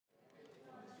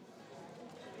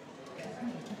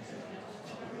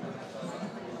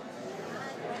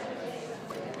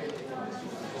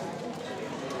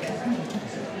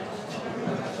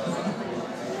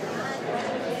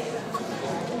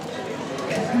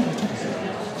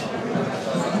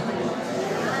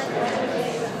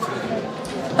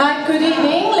Good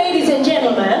evening, ladies and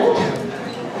gentlemen.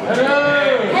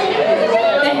 Hello.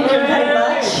 Thank you very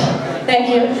much. Thank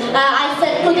you. I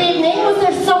said good evening. Was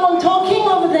there someone talking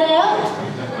over there?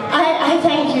 I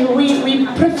thank you. We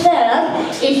prefer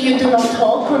if you do not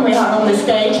talk when we are on the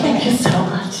stage. Thank you so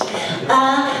much.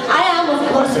 I am,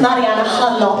 of course, Marianna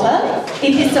Harlotta.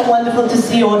 It is so wonderful to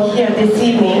see you all here this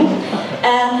evening.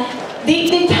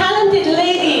 The talented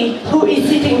lady who is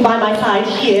sitting by my side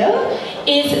here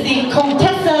is the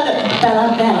Contessa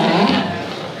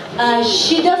Bella.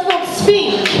 She does not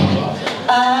speak,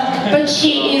 but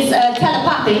she is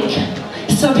telepathic,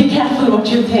 so be careful what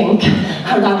you think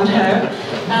around her.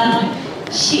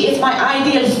 She is my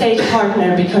ideal stage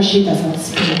partner because she doesn't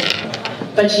speak,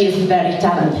 but she is very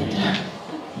talented.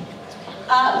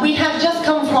 We have just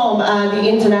come from the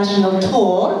international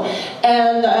tour,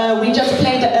 and we just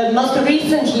played most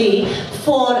recently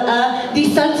for the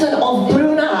Sultan of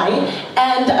Brunei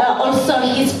and also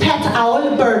his pet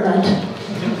owl Bernard,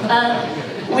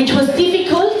 which was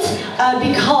difficult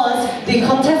because the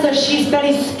Contessa, she's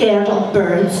very scared of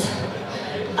birds.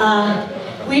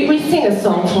 We sing a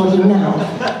song for you now.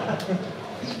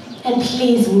 And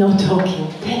please, no talking.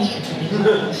 Thank you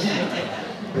very much.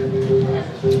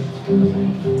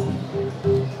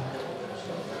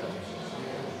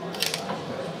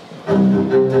 I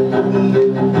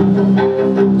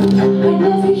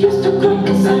never used to cry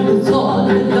cause I was all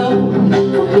alone.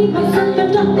 For me, myself,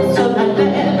 and I is all I've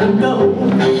ever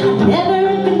known. I never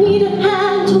ever need a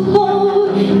hand to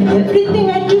hold. In everything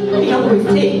I do, I always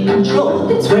take control.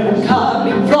 That's where I'm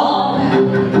coming from.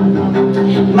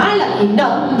 My lucky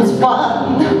number's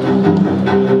 1.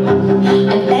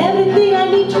 And everything I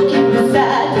need to keep me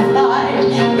satisfied.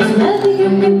 There's nothing you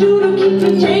can do to keep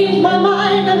me change my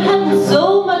mind. I'm having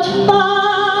so much fun.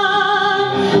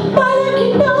 My lucky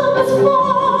number's 1.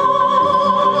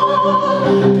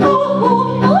 Oh, oh,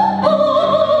 oh, oh.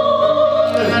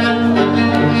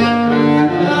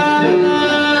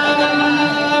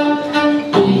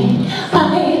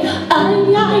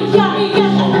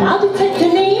 I'll detect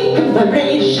an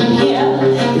inspiration here.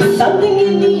 There's something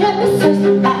in the atmosphere.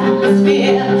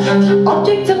 The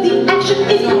object of the action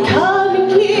is becoming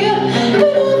clear.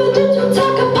 Good evidence will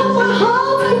talk about my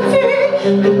heart and fear.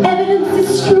 The evidence is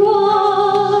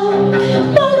strong.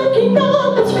 My lucky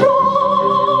number's wrong.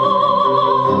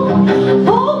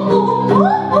 Oh, oh, oh,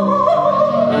 oh.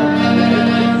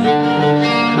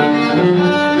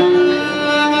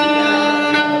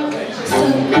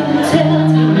 Something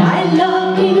tells me my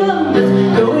lucky number's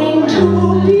going to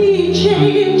be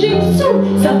changing soon.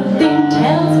 Something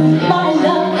tells me my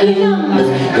lucky number's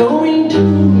going to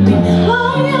be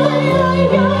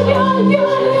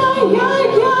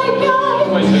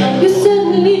You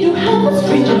certainly do have a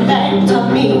strange effect on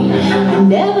me. I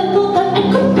never thought that I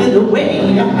could feel the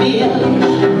way I feel. The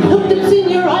look that's in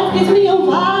your eyes gives me a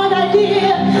wide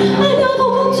idea. I never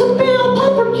want to be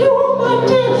apart from you, my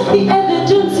dear. The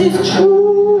evidence is true.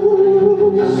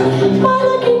 My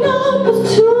lucky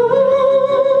number's 2.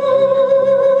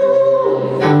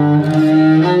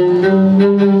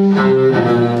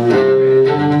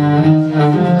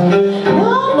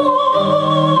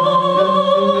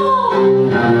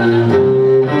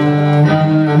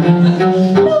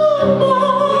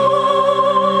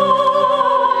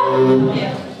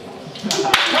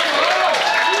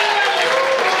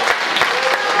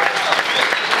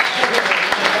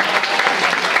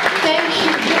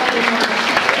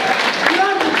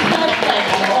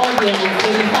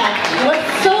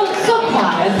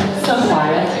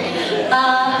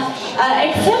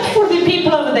 Except for the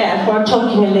people over there who are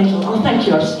talking a little. Oh, thank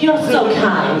you. You're so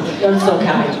kind. You're so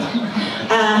kind.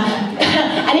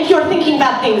 And if you're thinking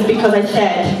bad things because I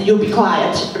said you'll be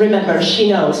quiet, remember, she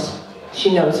knows.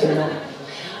 She knows, you know.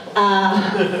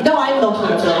 No, I'm not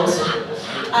one of those.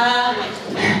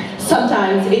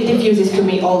 Sometimes it diffuses to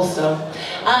me also.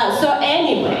 So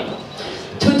anyway,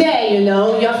 today, you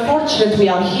know, you're fortunate we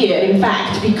are here, in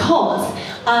fact, because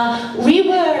we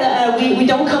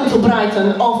don't come to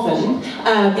Brighton often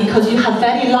because you have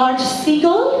very large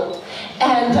seagull,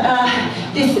 and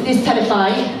this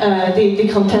terrifies the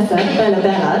Contessa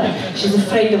Bella. She's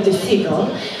afraid of the seagull.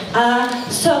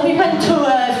 So we went to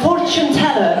a fortune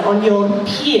teller on your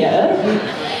pier,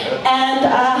 and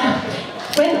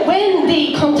when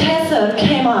the Contessa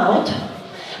came out,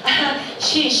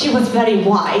 she was very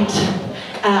white.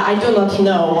 I do not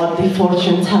know what the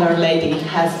fortune teller lady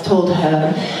has told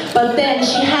her, but then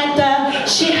she had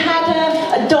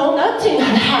a donut in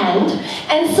her hand,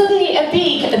 and suddenly a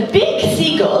big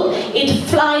seagull, it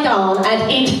fly down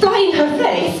and it fly in her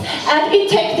face, and it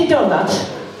take the donut.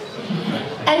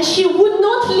 and she would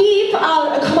not leave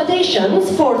our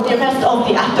accommodations for the rest of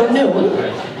the afternoon.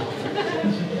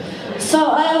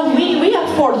 So we are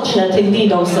fortunate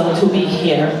indeed also to be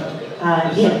here.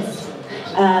 Yes.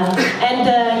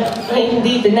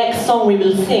 Indeed, the next song we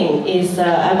will sing is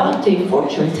about the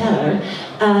fortune teller.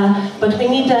 But we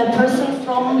need a person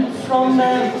from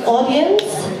audience.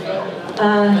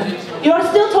 You are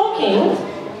still talking.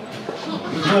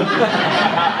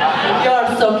 You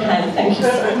are so kind. Thank you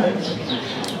so much.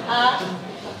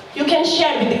 You can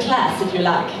share with the class if you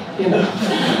like. You know.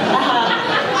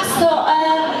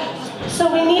 So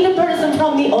we need a person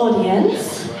from the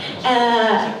audience.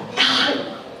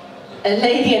 A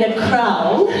lady in a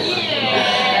crown.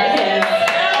 Yeah. Yes.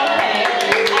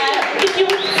 Okay. If you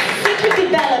sit with the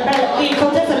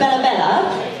Contessa Bella,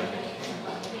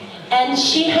 and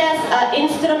she has an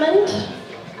instrument.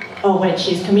 Oh wait,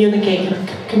 she's communicating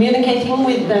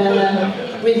with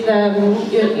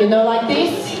you know, like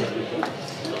this.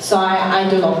 So I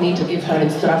do not need to give her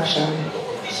instruction.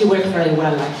 She works very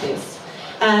well like this.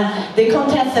 The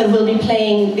Contessa will be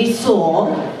playing this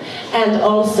song and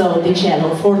also the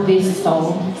cello for this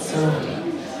song. So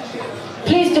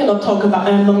please do not talk about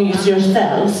among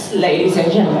yourselves, ladies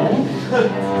and gentlemen,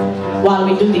 while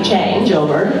we do the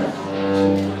changeover.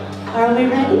 Are we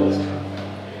ready?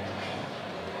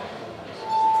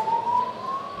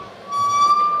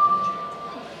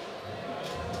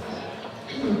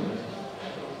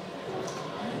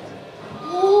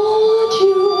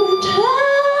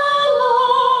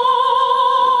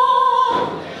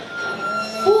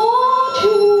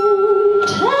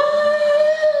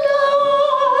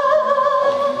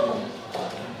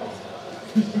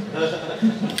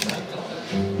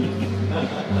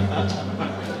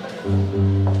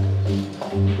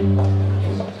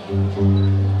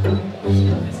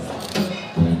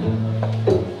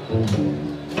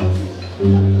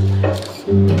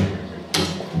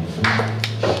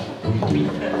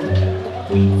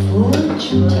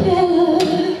 Fortune teller,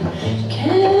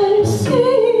 can you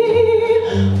see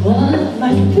what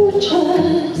my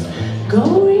future's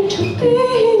going to be?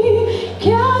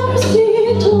 Can you see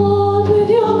it all with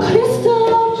your crystal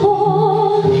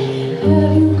ball?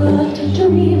 Have you got a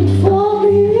dream for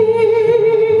me?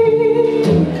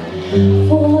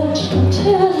 Fortune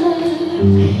teller,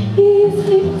 is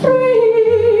he free?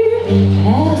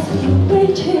 Has he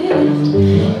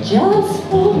waited just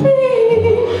for me?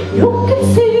 You can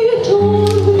see it all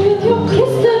with your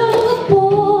crystal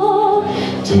ball.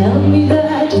 Tell me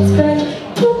that it's meant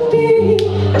to be.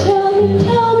 Tell me,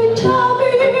 tell me, tell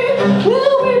me.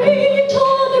 Will we meet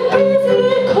on the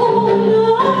busy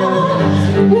corner?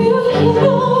 Will he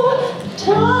know the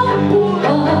time we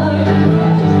are?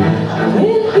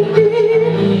 Will he be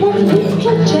my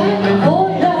little Jack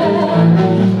Horner?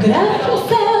 Grab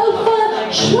himself a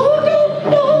sugar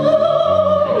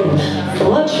plum.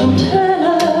 Fortune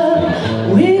teller,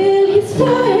 will he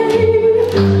stay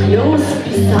close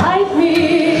beside me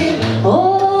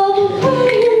all the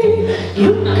way?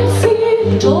 You can see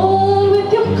it all with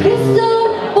your crystal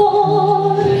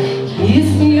ball.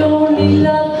 He's the only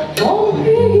love for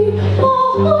me.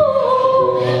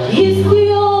 Oh, he's the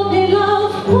only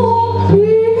love for me.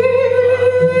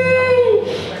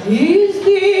 He's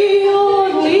the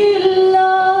only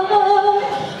love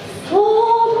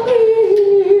for me.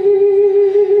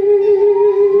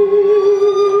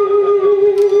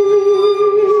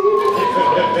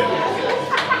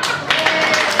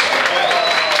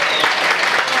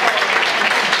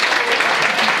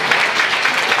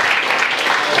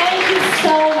 Thank you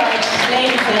so much,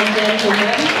 ladies and gentlemen.